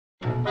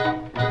Hi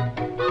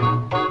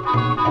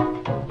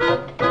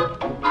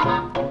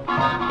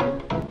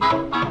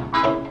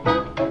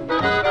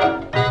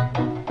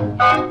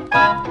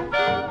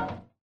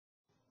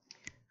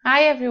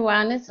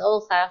everyone, it's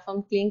Olga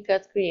from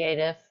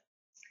CleanCutCreative.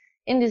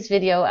 In this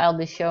video I'll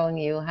be showing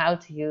you how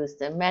to use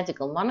the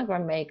magical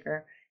Monogram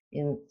Maker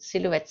in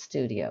Silhouette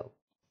Studio.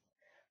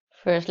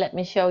 First let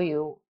me show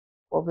you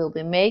what we'll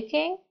be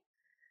making.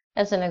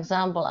 As an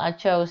example, I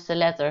chose the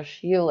letters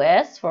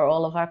US for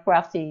all of our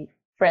crafty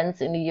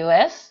friends in the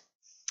US.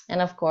 And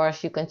of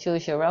course you can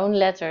choose your own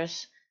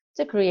letters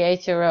to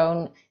create your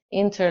own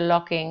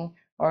interlocking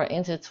or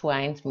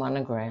intertwined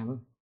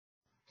monogram.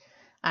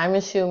 I'm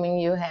assuming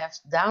you have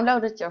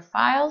downloaded your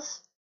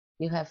files,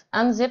 you have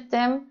unzipped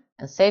them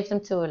and saved them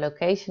to a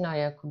location on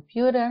your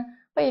computer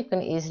where you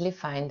can easily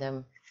find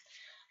them.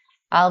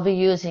 I'll be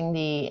using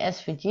the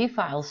SVG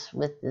files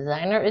with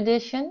Designer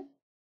Edition,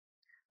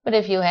 but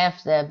if you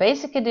have the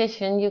Basic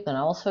Edition, you can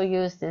also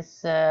use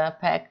this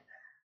pack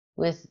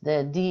with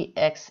the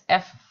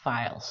DXF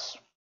files.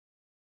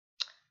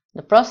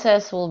 The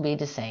process will be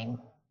the same.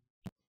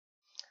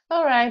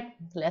 Alright,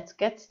 let's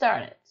get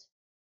started.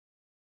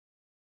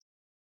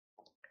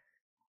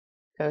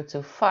 Go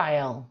to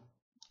File,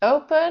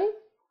 Open,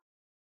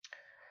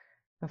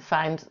 and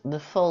find the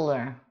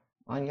folder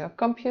on your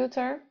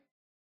computer.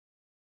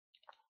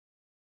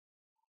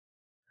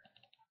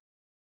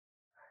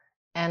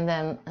 And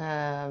then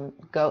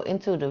go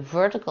into the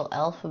vertical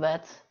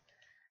alphabet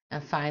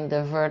and find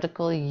the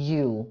vertical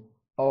U,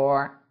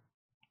 or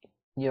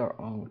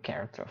your own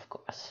character, of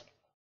course.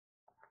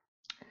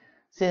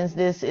 Since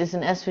this is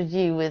an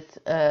SVG with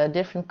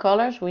different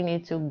colors, we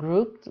need to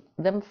group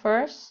them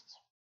first.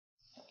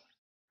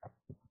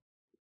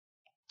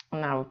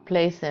 Now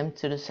place them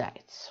to the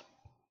sides.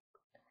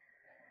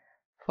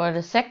 For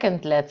the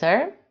second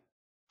letter,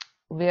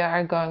 we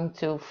are going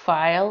to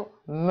File,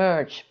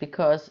 Merge,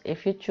 because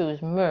if you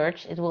choose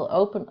Merge, it will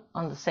open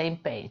on the same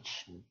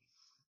page.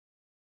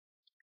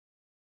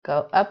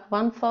 Go up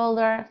one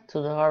folder to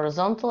the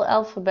horizontal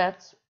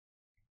alphabet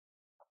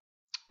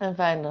and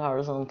find the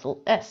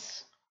horizontal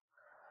S.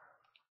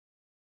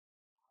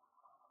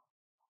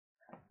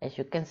 As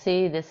you can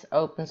see, this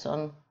opens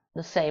on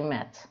the same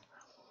mat.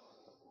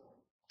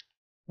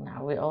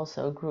 Now we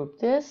also group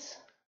this.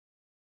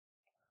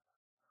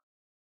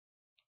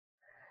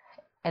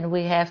 And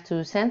we have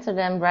to center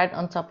them right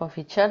on top of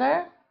each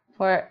other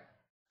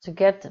to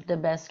get the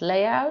best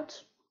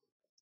layout.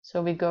 So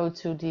we go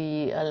to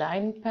the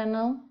Align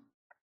panel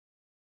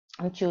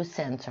and choose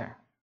Center.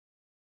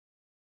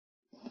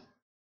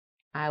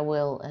 I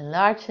will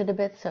enlarge it a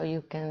bit so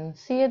you can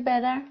see it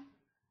better.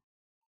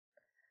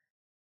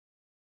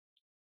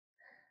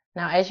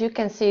 Now as you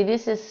can see,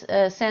 this is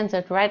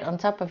centered right on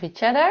top of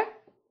each other.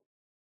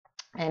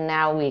 And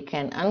now we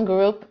can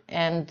ungroup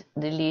and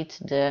delete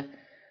the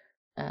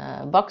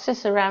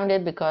boxes around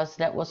it, because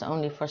that was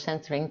only for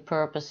centering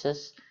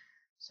purposes,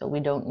 so we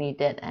don't need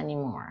that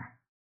anymore.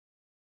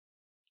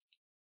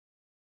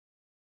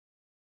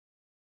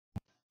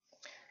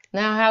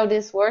 Now how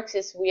this works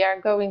is we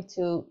are going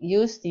to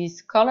use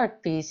these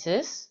colored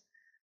pieces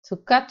to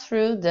cut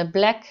through the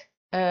black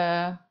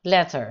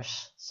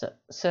letters,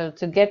 so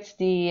to get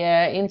the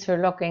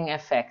interlocking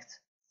effect.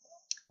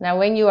 Now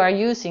when you are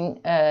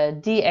using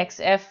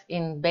DXF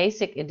in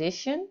Basic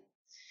Edition,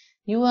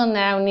 you will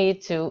now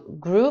need to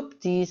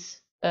group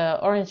these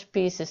orange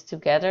pieces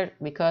together,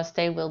 because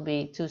they will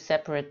be two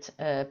separate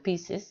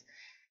pieces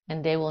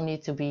and they will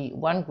need to be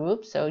one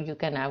group, so you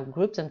can now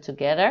group them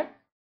together.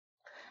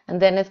 And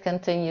then it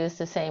continues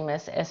the same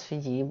as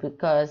SVG,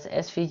 because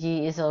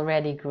SVG is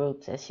already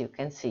grouped, as you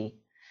can see.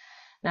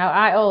 Now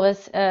I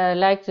always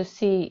like to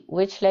see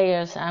which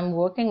layers I'm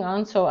working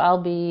on, so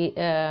I'll be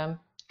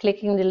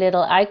clicking the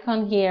little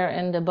icon here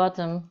in the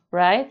bottom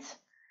right.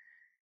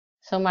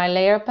 So my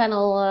layer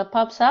panel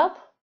pops up.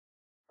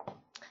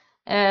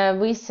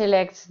 We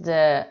select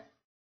the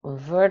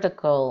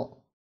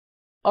vertical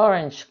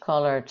orange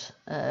colored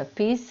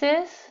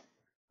pieces,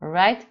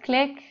 right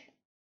click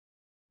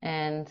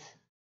and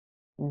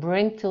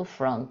bring to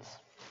front.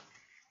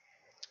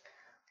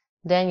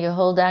 Then you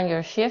hold down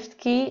your Shift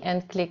key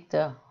and click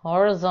the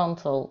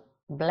horizontal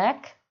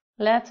black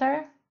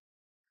letter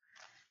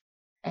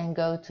and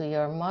go to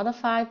your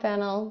Modify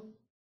panel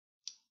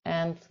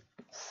and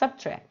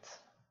subtract.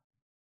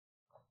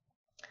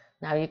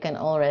 Now you can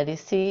already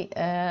see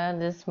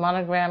this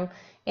monogram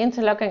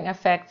interlocking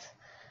effect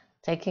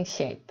taking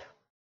shape.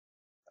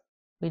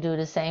 We do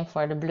the same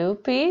for the blue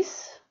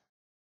piece.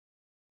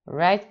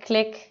 Right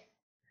click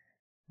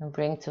and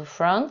bring to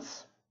front.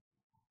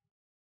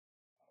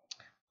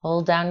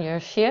 Hold down your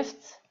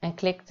Shift and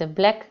click the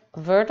black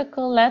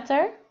vertical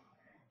letter.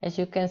 As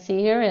you can see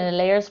here in the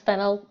layers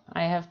panel,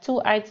 I have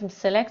two items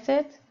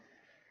selected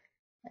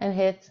and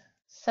hit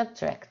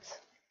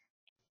subtract.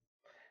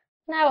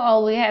 Now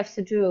all we have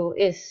to do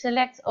is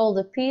select all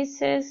the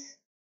pieces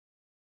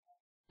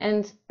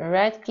and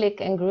right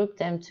click and group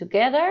them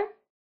together.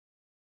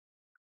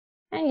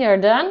 And you're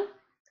done.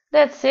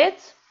 That's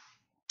it.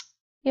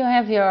 You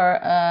have your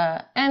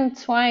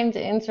entwined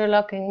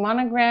interlocking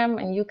monogram,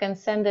 and you can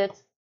send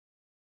it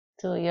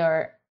to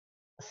your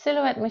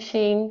silhouette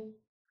machine.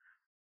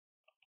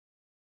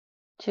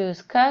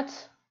 Choose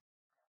cut.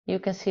 You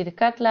can see the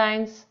cut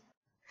lines.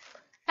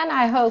 And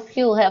I hope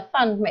you'll have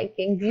fun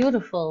making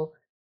beautiful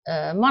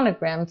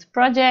monogrammed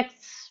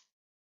projects.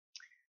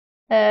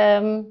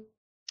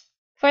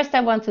 First,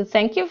 I want to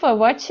thank you for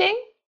watching,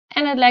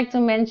 and I'd like to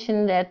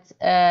mention that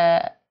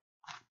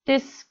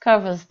this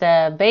covers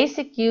the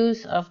basic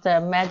use of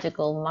the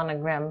magical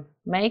Monogram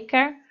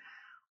Maker,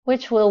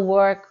 which will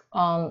work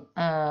on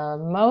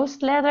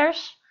most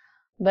letters,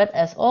 but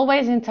as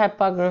always in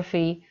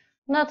typography,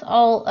 not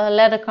all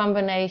letter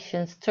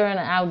combinations turn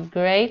out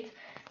great,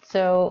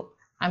 so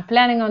I'm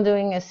planning on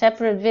doing a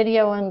separate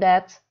video on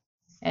that,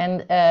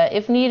 and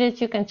if needed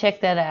you can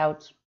check that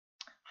out.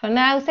 For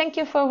now, thank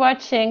you for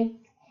watching,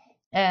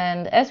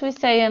 and as we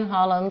say in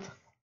Holland,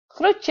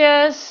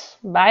 groetjes,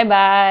 bye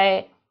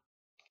bye.